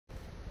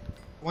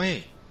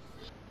Wait.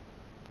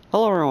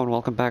 Hello everyone,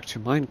 welcome back to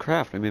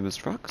Minecraft. My name is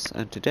Rux,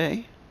 and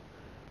today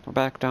we're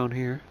back down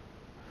here.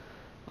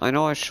 I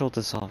know I showed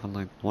this off in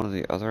like one of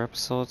the other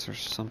episodes or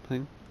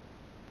something,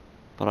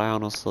 but I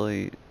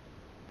honestly,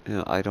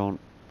 I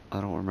don't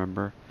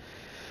remember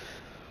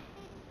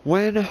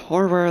when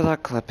or where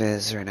that clip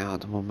is right now at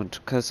the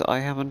moment, because I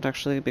haven't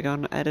actually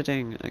begun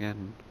editing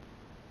again.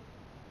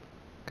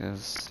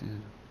 Because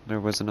there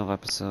was enough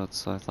episodes,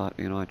 so I thought,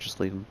 I'd just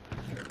leave them.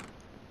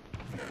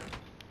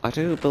 I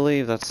do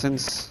believe that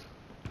since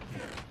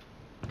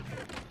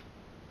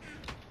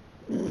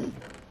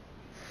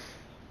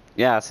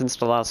since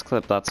the last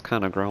clip, that's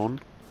kind of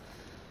grown.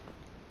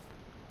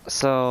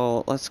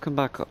 So, let's come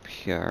back up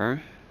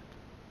here.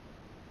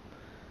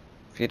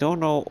 If you don't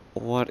know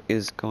what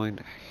is going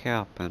to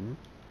happen,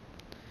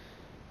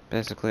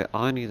 basically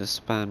I need to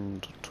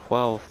spend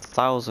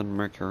 12,000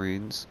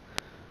 mercurines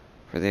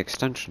for the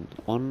extension.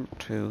 1,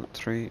 2,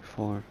 3,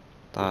 4.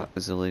 That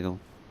is illegal.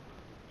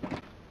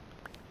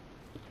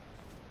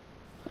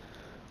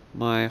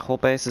 My whole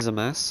base is a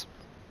mess.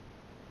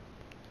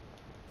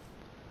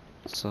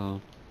 So,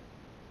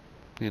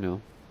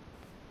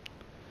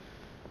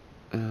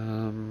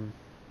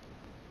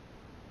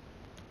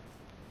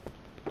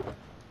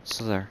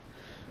 so there.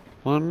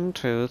 1,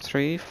 2,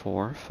 3,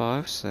 4,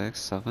 5, 6,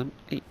 7,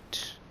 8.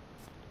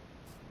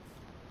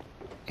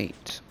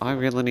 8. I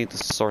really need to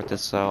sort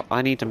this out.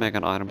 I need to make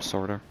an item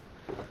sorter.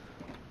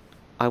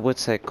 I would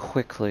say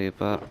quickly,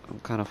 but I'm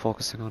kind of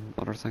focusing on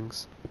other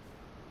things.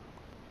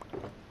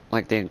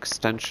 Like the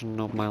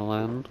extension of my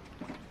land.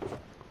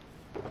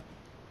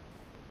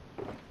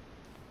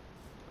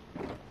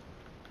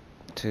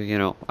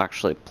 To,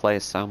 actually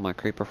place down my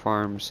creeper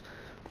farms,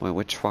 my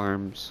witch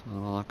farms,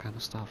 and all that kind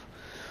of stuff.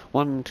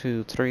 1,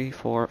 2, 3,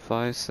 4,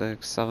 5,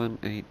 6, 7,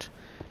 8,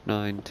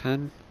 9,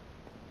 10.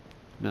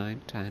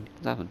 9, 10,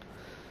 11.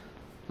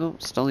 Oh,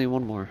 still need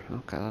one more.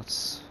 Okay,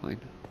 that's fine.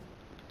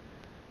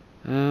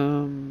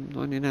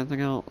 Do I need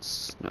anything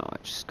else? No, I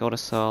just go to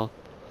sell.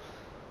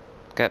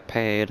 Get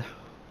paid.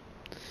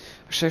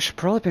 Actually, I should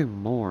probably bring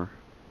more.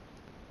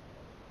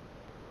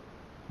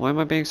 Why am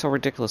I being so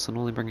ridiculous and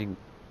only bringing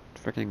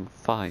freaking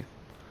 5?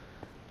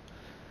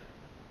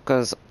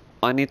 Because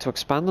I need to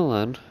expand the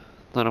land.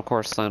 Then, of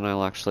course, then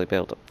I'll actually be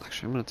able to...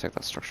 Actually, I'm going to take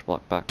that structure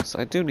block back, because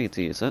I do need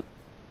to use it.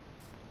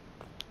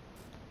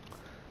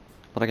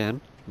 But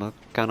again, not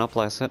gonna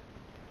place it.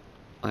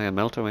 I am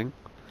melting.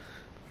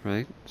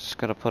 Right? Just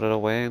gotta put it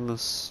away in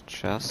this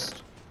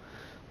chest.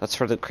 That's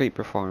for the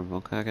creeper farm,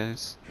 okay,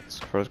 guys? It's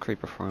for the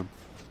creeper farm.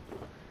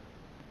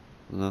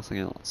 Nothing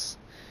else.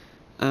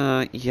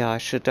 Yeah, I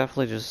should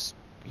definitely just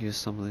use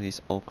some of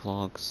these oak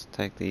logs.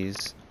 Take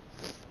these.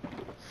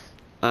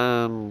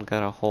 Got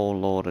a whole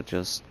load of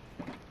just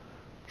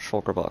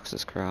shulker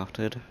boxes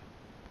crafted.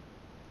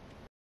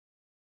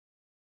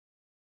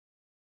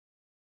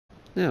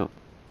 Now,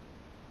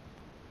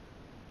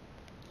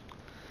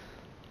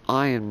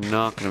 I am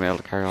not going to be able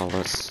to carry all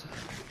this.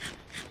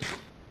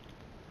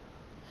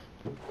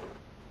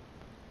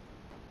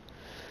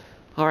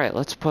 Alright,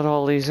 let's put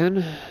all these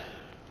in.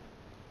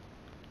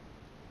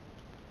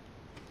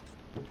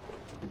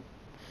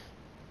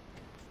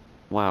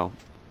 Wow.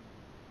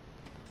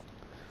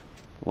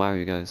 Wow,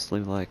 you guys,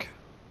 leave a like.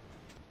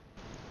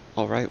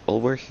 Alright,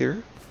 well, we're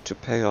here to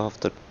pay off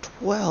the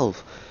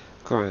 12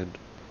 grand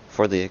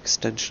for the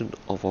extension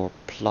of our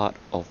plot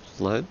of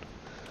land,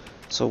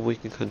 so we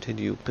can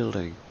continue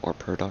building our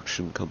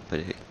production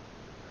company.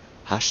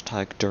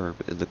 Hashtag D.U.R.M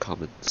in the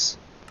comments.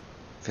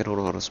 If you don't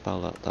know how to spell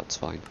that, that's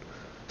fine.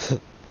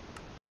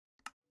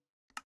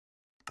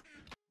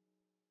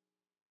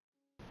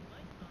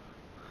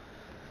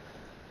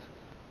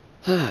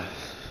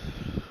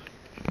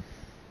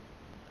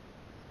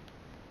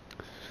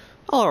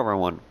 Hello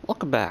everyone,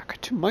 welcome back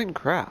to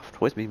Minecraft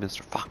with me,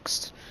 Mr.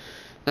 Fox.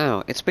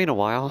 Now, it's been a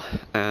while,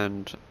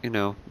 and,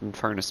 in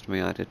fairness to me,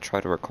 I did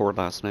try to record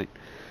last night,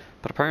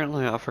 but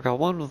apparently I forgot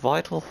one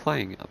vital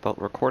thing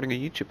about recording a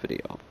YouTube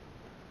video.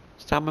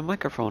 It's to have my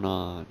microphone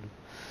on.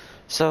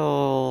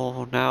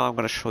 So, now I'm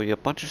going to show you a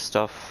bunch of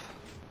stuff,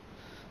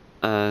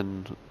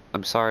 and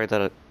I'm sorry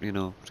that it,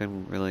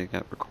 didn't really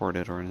get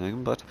recorded or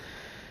anything, but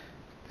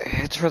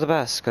it's for the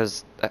best,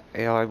 because,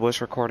 I was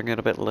recording it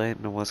a bit late,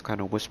 and I was kind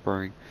of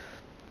whispering.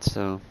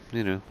 So,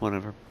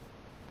 whatever.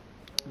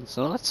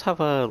 So let's have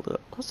a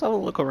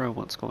look around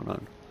what's going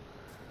on.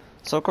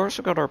 So of course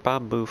we got our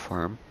bamboo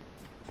farm,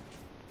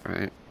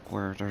 right,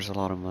 where there's a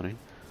lot of money,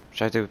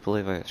 which I do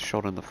believe I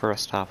showed in the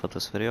first half of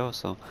this video,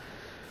 so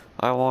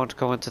I won't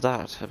go into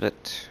that a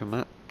bit too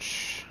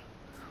much.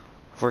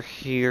 Over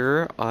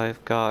here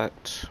I've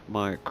got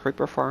my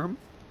creeper farm,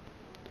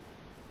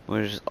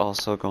 which is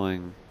also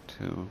going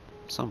to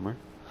somewhere.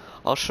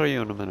 I'll show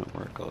you in a minute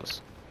where it goes.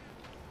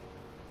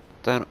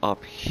 Then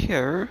up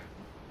here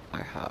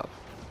I have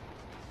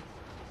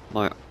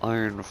my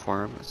iron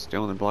farm. It's the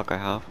only block I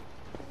have.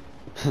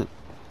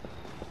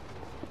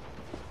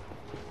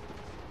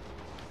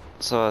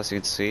 So as you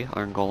can see,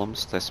 iron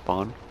golems, they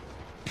spawn,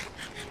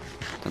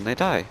 then they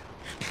die.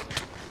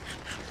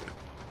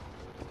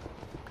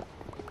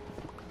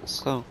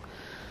 So,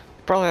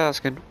 you're probably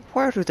asking,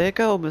 where do they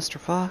go, Mr.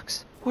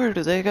 Fox? Where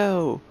do they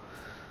go?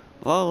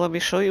 Well, let me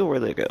show you where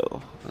they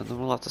go. And then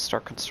we'll have to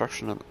start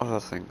construction on other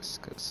things,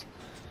 because,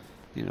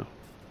 you know,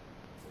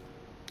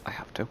 I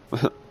have to.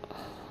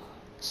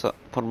 So,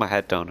 put my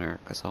head down here,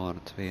 because I want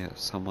it to be a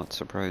somewhat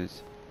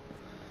surprise.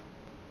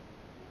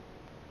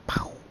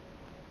 Pow.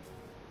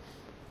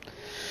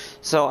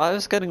 So, I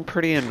was getting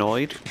pretty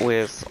annoyed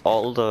with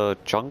all the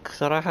junk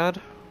that I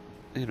had.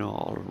 You know,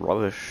 all the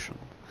rubbish, and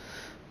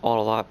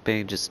all of that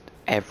being just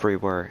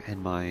everywhere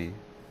in my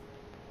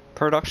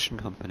production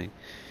company.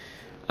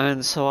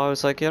 And so I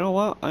was like, you know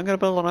what, I'm gonna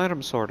build an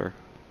item sorter.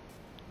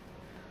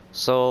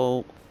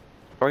 So,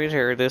 right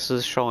here, this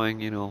is showing,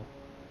 you know,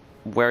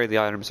 where the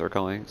items are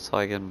going, so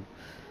I can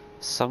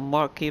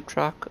somewhat keep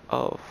track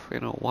of, you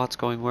know, what's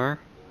going where.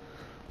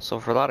 So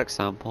for that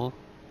example,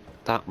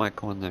 that might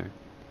go in there.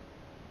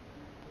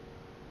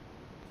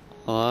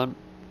 Hold on.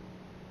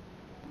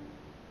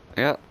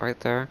 Yeah, right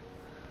there.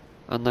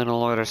 And then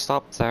I'll either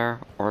stop there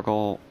or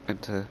go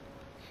into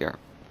here.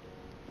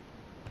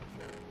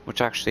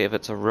 Which actually, if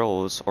it's a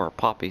rose, or a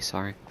poppy,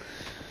 sorry,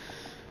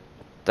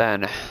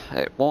 then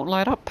it won't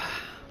light up.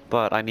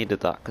 But I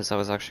needed that because I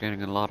was actually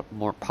getting a lot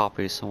more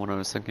poppies than what I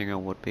was thinking I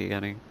would be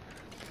getting.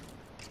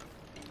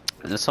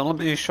 And so let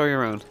me show you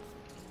around.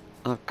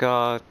 I've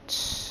got,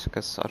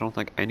 because I don't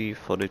think any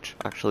footage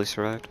actually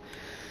survived.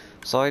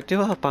 So I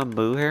do have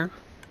bamboo here,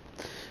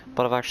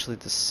 but I've actually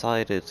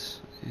decided,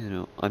 you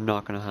know, I'm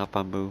not going to have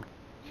bamboo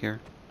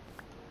here.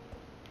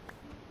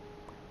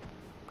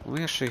 Let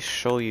me actually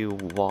show you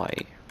why.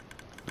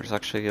 There's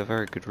actually a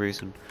very good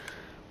reason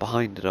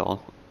behind it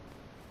all.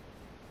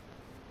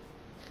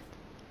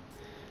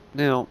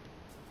 Now,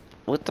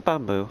 with the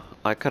bamboo,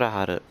 I could have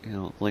had it, you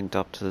know, linked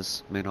up to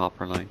this main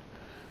hopper line,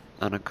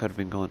 and I could have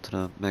been going to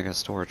the mega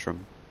storage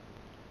room.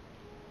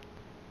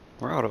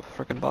 We're out of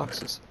frickin'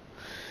 boxes,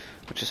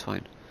 which is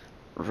fine,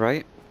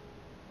 right?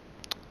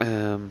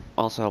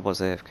 Also I was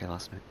AFK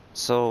last night.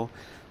 So,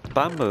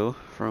 bamboo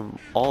from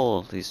all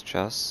of these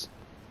chests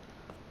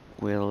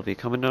will be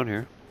coming down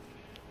here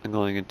and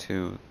going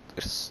into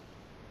this,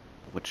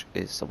 which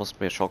is supposed to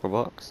be a shulker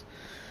box,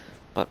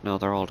 but no,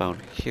 they're all down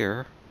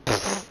here.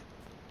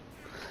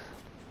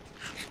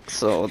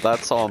 So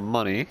that's all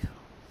money.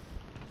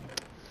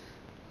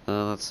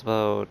 That's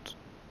about,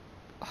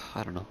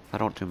 I don't know, I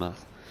don't do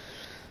math.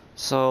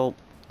 So,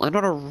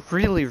 another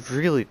really,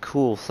 really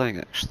cool thing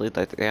actually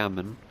that the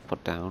admin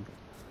put down,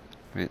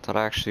 right, that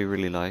I actually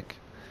really like,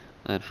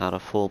 and had a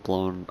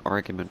full-blown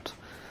argument,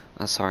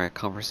 sorry, a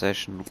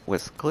conversation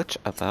with Glitch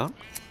about.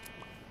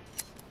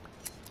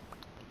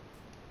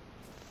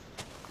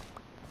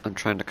 I'm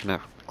trying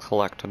to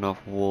collect enough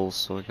wool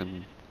so we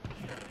can,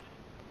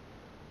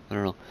 I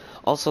don't know.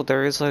 Also,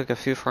 there is like a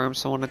few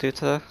farms I want to do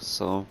today,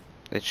 so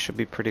it should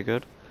be pretty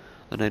good.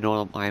 And I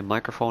know my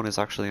microphone is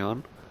actually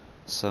on,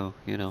 so,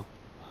 you know.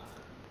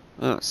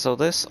 So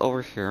this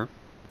over here,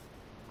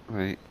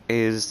 right,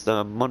 is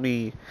the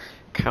money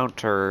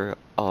counter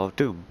of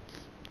Doom.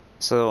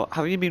 So,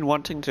 have you been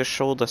wanting to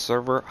show the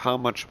server how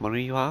much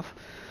money you have?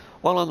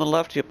 Well, on the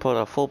left you put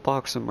a full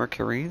box of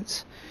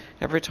mercurines.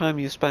 Every time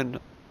you spend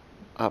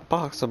a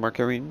box of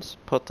mercurines,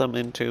 put them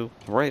into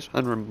right,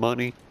 and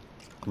money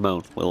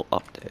amount will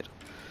update.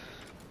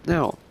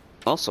 Now,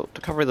 also,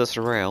 to cover this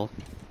rail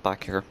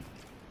back here,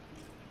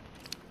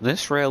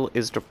 this rail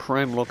is the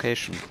prime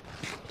location.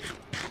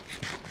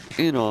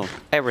 You know,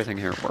 everything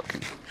here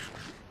working.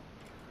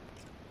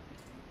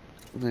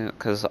 Yeah,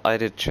 because I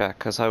did check,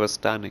 because I was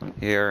standing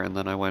here and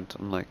then I went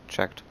and like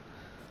checked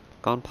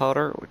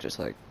gunpowder, which is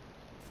like,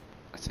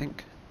 I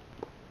think,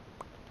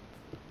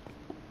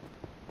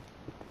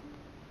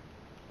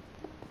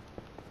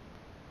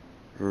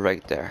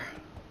 right there.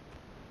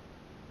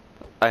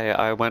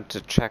 I went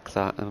to check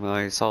that and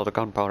I saw the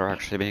gunpowder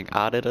actually being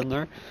added in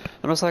there,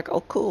 and I was like,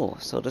 oh cool,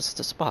 so this is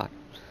the spot.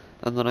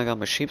 And then I got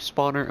my sheep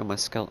spawner and my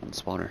skeleton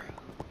spawner.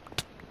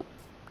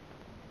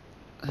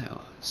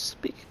 Now,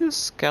 speaking of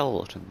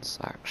skeletons,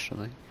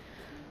 actually,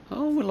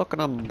 how are we looking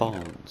on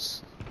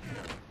bones?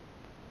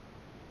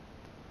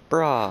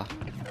 Bruh.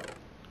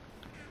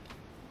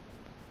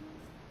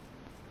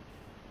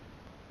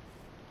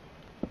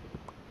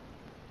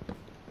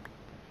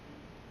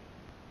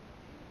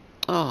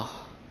 Oh.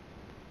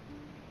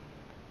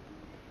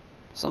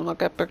 Some not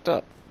get picked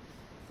up.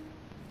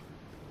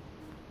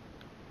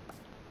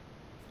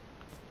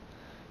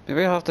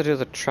 Maybe I'll have to do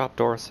the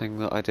trapdoor thing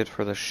that I did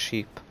for the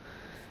sheep.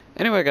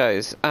 Anyway,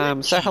 guys,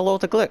 say hello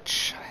to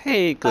Glitch.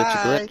 Hey, Glitchy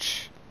Hi.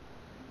 Glitch.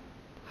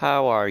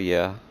 How are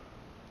ya?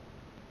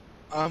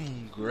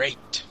 I'm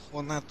great.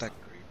 Well, not that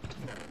great.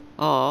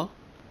 Aw.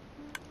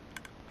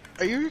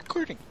 Are you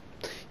recording?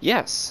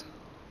 Yes.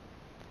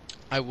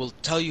 I will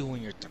tell you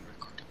when you're done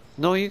recording.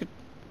 No, you.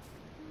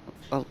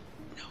 Oh.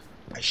 No,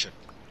 I should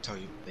tell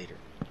you later.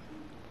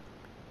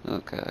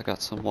 Okay, I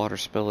got some water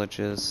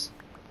spillages.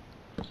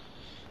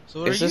 So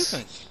what are you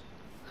doing?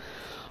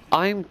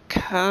 I'm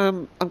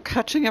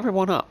catching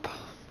everyone up.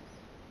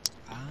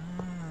 Ah.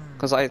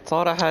 Because I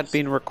thought I had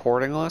been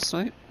recording last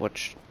night,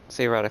 which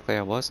theoretically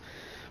I was.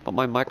 but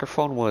my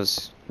microphone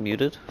was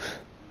muted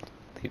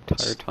the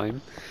entire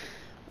time.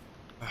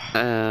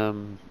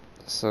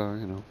 So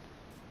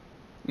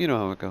you know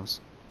how it goes.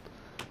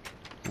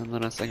 And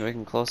then I think we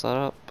can close that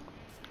up.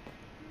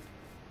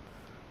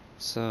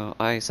 So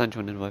I sent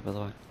you an invite, by the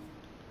way.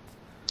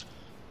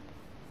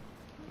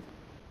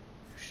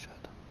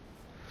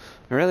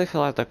 I really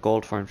feel like that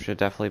gold farm should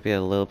definitely be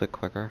a little bit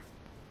quicker.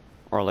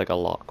 Or like a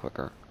lot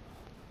quicker.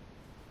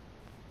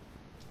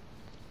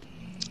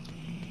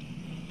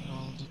 It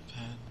all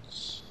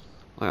depends.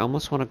 I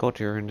almost want to go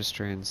to your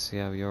industry and see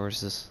how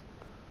yours is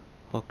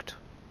hooked.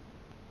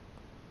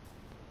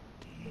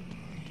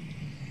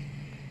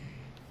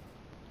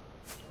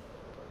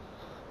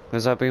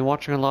 Because I've been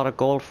watching a lot of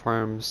gold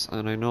farms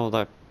and I know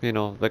that,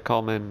 they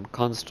come in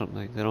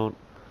constantly. They don't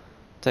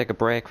take a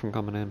break from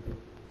coming in.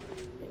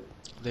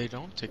 They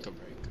don't take a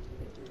break.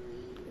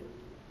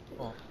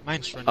 Well,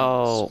 mine's running.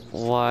 Oh,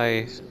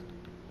 why?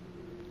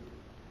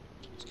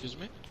 Excuse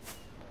me?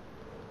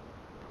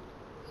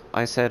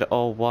 I said,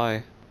 oh,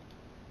 why?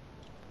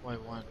 Why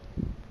one?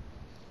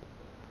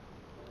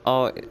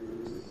 Oh,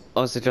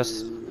 is it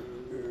just...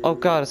 Oh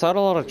god, is that a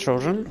lot of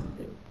children?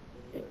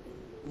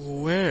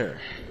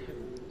 Where?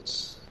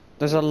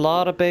 There's a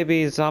lot of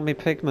baby zombie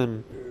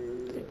pigmen.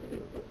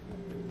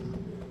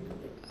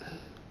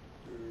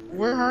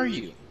 Where are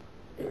you?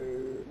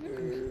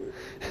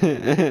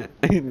 In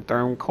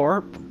D.U.R.M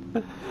Corp.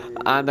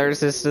 And there's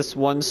this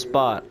one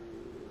spot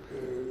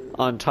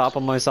on top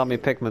of my zombie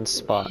pigman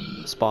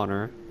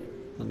spawner.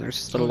 And there's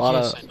just a lot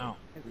yes, of I know.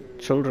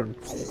 children.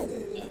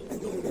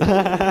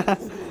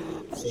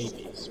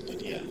 Babies,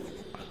 but yeah.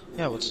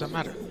 Yeah, what's the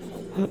matter?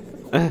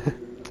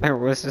 There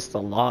was just a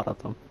lot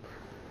of them.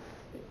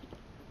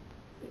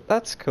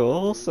 That's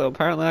cool, so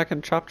apparently I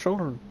can chop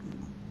children.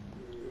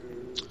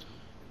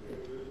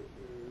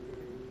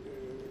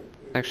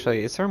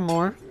 Actually, is there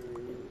more?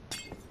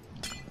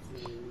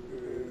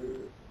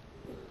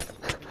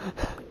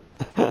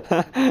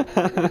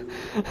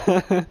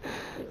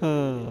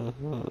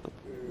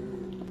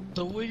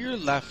 The way you're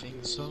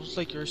laughing sounds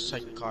like you're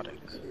psychotic.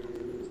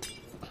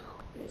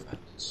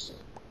 Offense.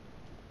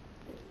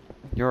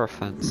 Your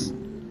offense.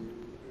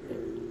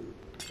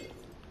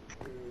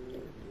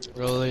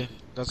 Really?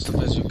 That's the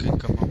best you can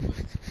come up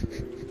with?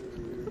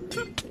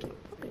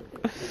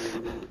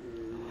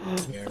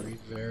 Very,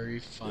 very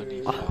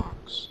funny,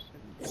 Fox.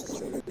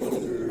 It's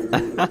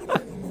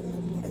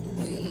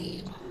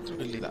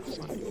really that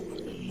funny.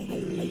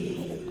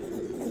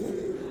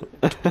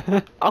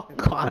 Oh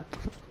god.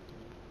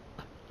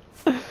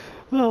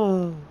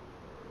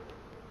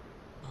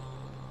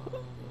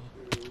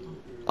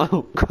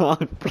 Oh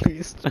god,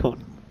 please don't.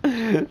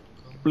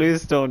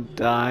 Please don't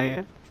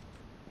die.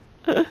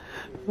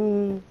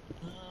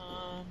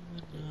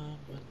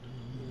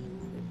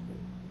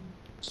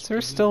 Is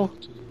there still...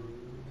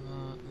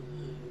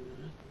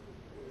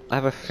 I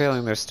have a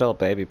feeling there's still a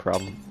baby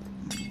problem.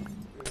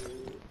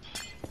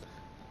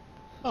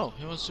 Oh,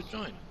 he wants to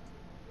join.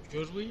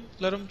 Should we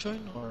let him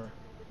join, or...?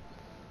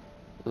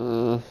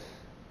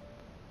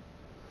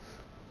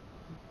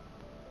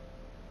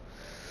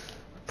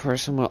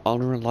 Person with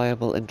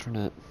unreliable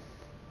internet.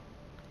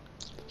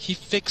 He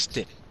fixed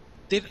it.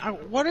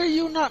 What are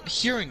you not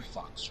hearing,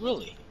 Fox?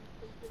 Really?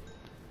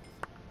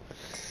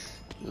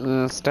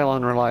 Still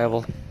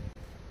unreliable.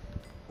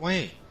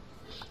 Wait.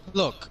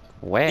 Look.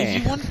 Wait.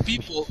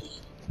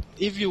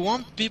 If you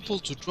want people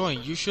to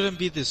join, you shouldn't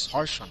be this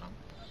harsh on them.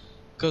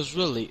 Because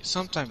really,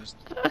 sometimes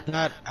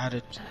that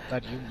attitude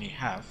that you may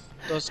have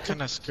does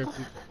kind of scare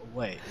people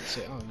away. They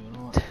say, oh, you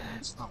know what?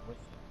 It's not worth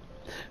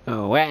it.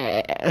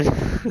 Wait.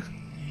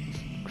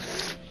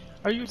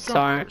 Are you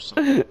drunk or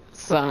something?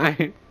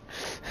 Sorry.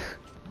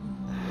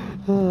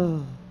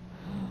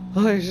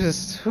 I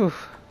just...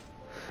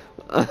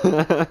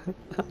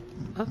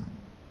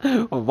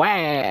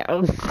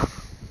 Wow.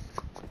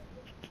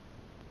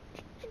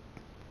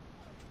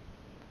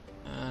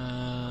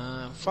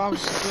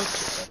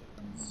 Fox,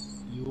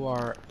 you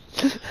are...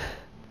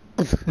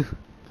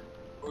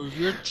 or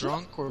you're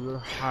drunk or you're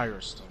high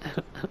or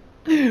something.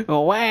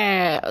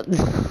 Wow.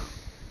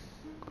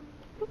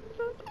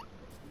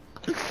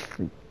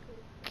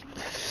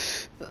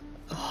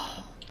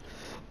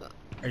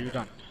 Are you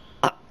done?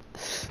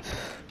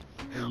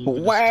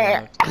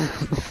 Where?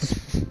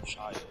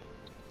 Child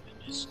in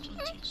his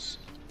 20s.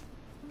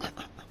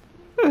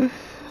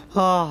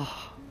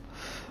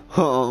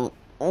 Oh,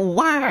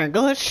 why?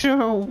 Go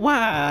sure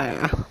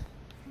why?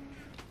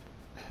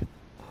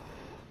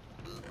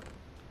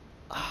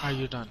 Are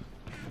you done?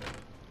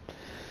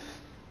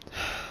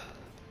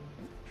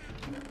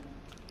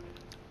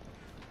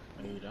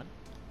 Are you done?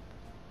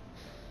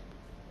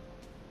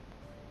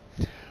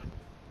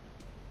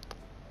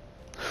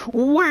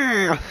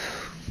 Wow.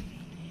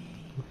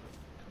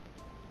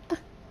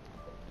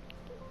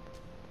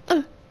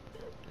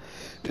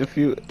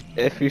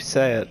 If you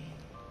say it.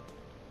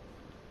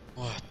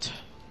 What?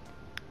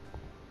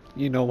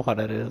 You know what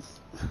it is.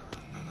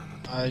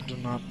 I do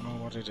not know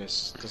what it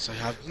is, because I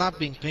have not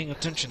been paying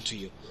attention to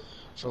you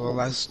for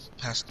the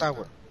past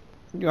hour.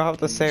 You have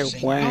to say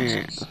Saying wah.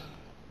 nonsense.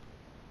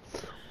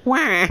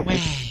 Wah! Wah,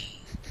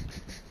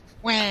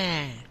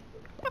 wah.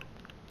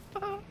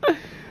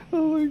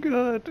 Oh my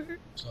god.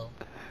 So,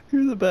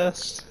 You're the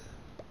best.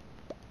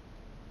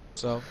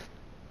 so.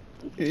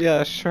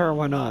 Yeah, sure,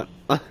 why not?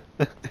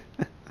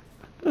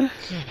 Okay.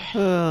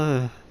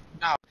 Uh,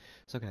 Now,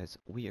 so guys,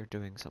 we are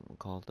doing something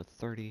called the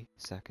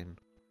 30-second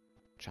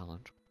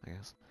challenge, I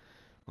guess,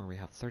 where we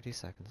have 30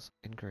 seconds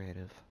in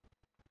creative,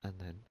 and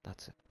then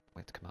that's it. We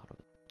have to come out of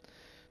it.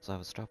 So I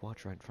have a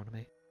stopwatch right in front of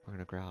me. We're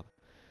gonna grab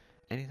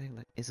anything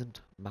that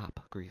isn't map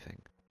griefing.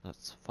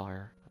 That's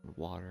fire, and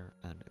water,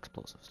 and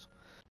explosives.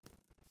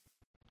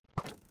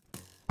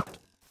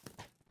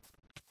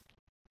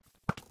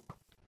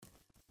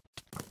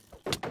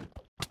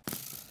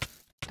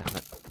 Damn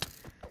it.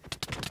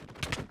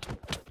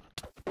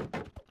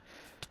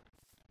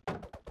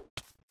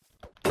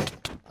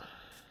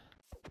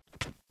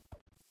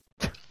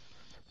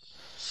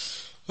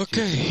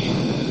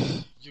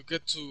 okay. You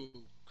get to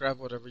grab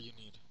whatever you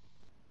need.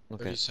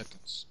 Okay. 30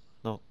 seconds.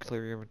 No,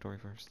 clear your inventory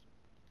first.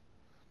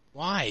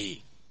 Why?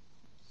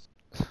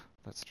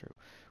 That's true.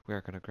 We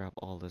are gonna grab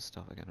all this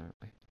stuff again, aren't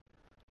we?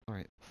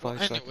 Alright, Well,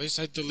 5 seconds. anyways,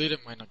 I deleted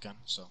mine again,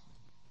 so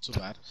too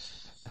bad.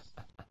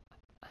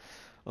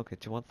 Okay,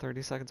 do you want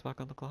 30 seconds back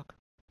on the clock?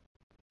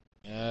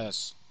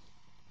 Yes.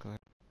 Go ahead.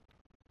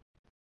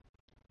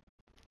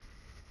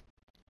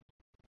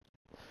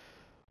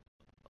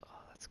 Oh,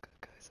 that's good,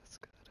 guys, that's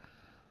good.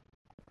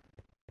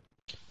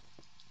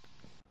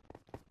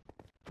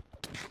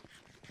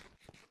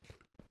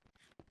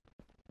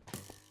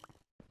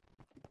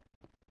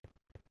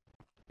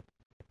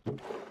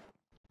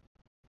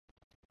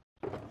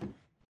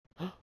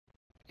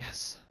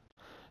 Yes!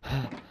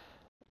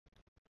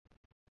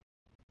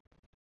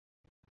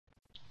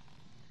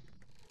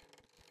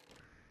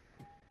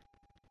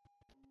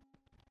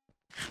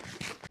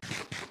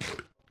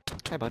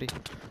 Hi, buddy.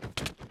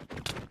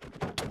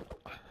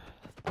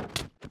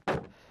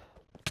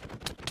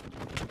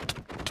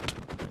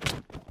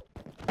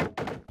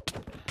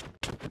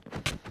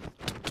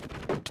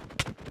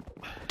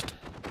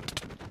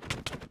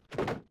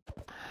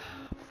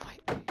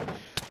 Fight me.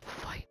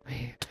 Fight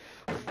me.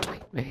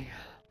 Fight me.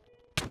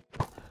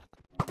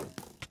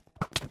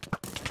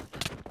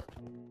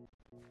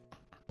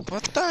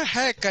 What the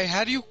heck? I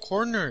had you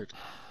cornered.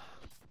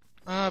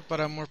 But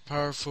I'm more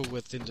powerful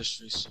with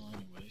industry, so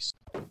anyways.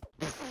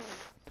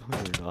 No,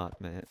 you're not,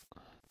 man.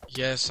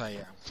 Yes, I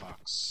am,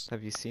 Fox.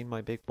 Have you seen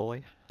my big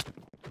boy?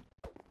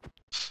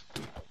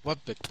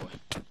 What big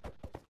boy?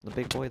 The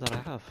big boy that I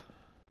have.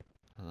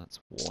 Oh, that's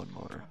one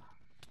more.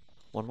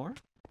 One more?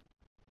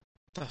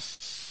 The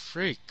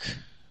freak?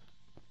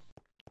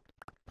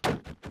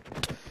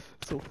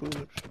 So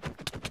foolish.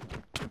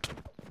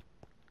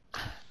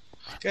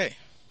 Okay.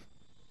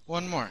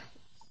 One more.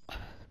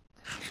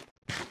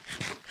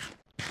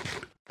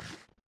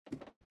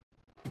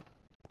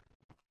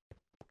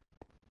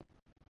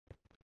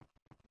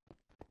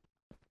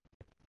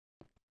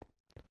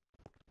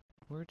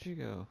 Where'd you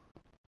go?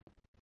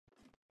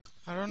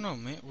 I don't know,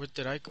 mate. Where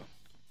did I go?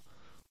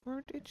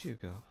 Where did you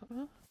go,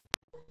 huh?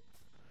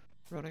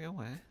 Running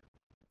away?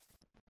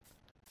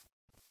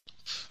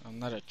 I'm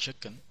not a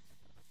chicken.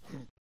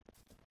 You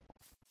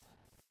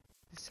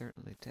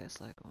certainly taste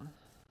like one.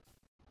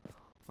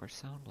 Or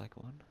sound like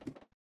one.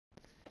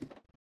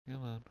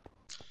 Come on.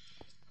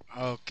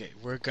 Okay,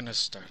 we're gonna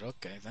start.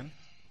 Okay, then.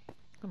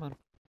 Come on.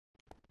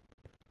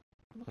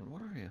 Come on,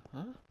 where are you,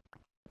 huh?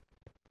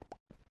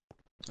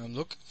 I'm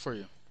looking for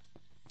you.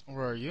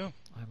 Where are you?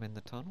 I'm in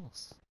the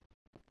tunnels.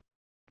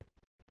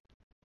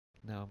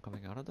 Now I'm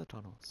coming out of the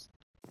tunnels.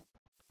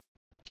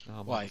 Now I'm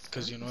on Why? the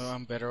Because you know surface.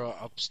 I'm better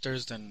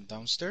upstairs than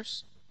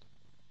downstairs?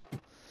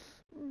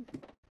 Mm.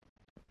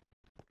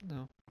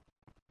 No.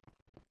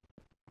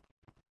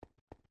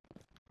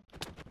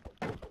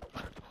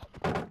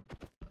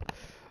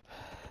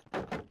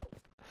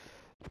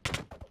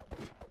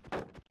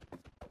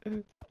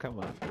 Come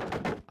on.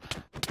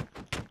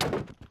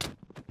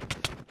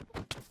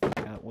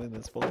 Can't win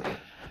this, boy.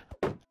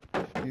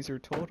 Use your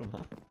totem,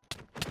 huh?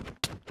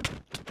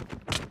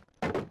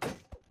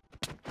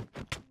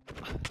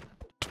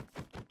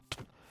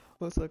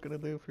 What's that gonna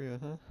do for you,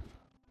 huh?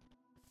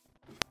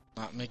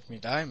 Not make me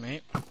die,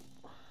 mate.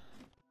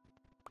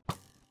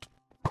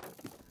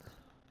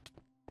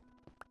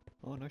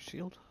 Oh, no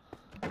shield?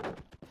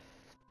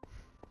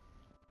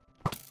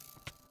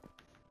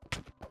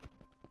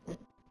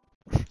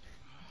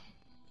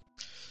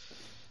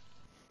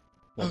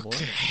 One more?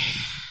 Okay.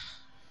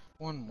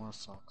 One more,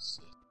 Fox.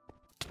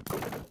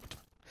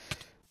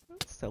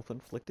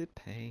 Self-inflicted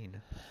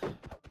pain.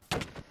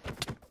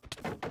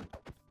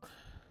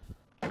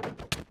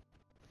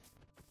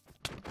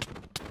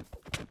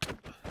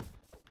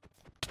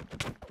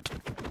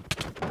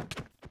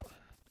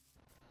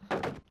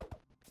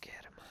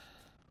 Get him.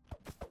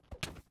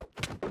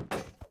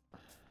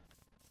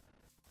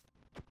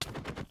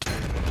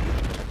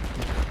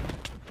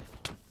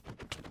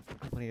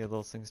 How many of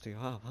those things do you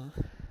have,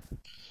 huh?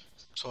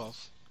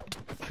 12.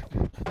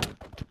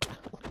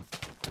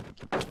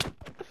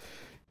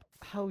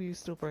 How are you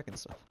still breaking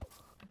stuff?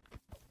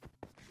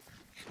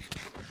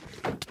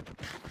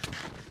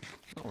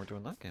 Oh, we're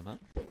doing that game, huh?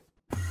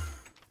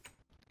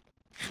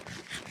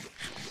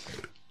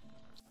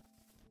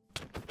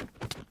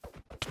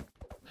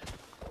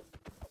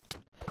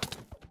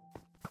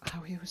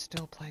 How are you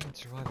still playing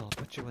survival? I'll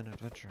put you in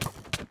adventure.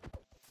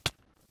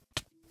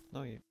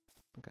 No, you...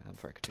 Okay, I'm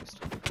very confused.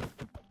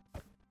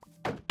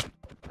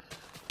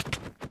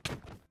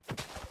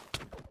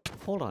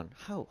 Hold on,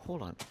 how?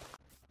 Hold on.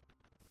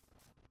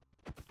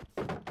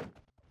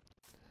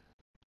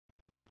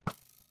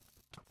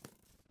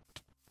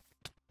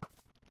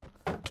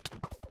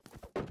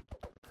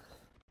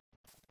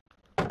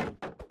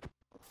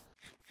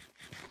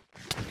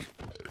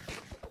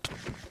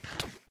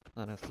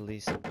 And at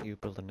least you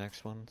build the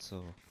next one,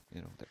 so, you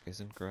know, there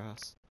isn't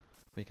grass.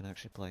 We can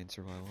actually play in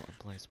survival and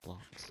place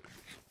blocks.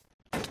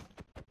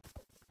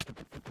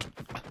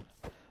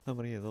 How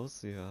many of those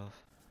do you have?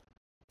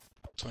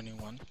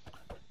 21.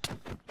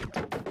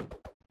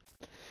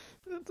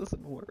 That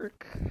doesn't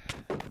work.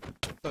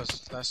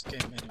 Plus, last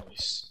game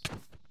anyways.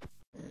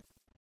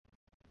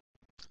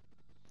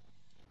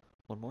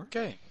 One more?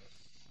 Okay.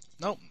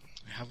 Nope,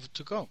 I have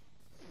to go.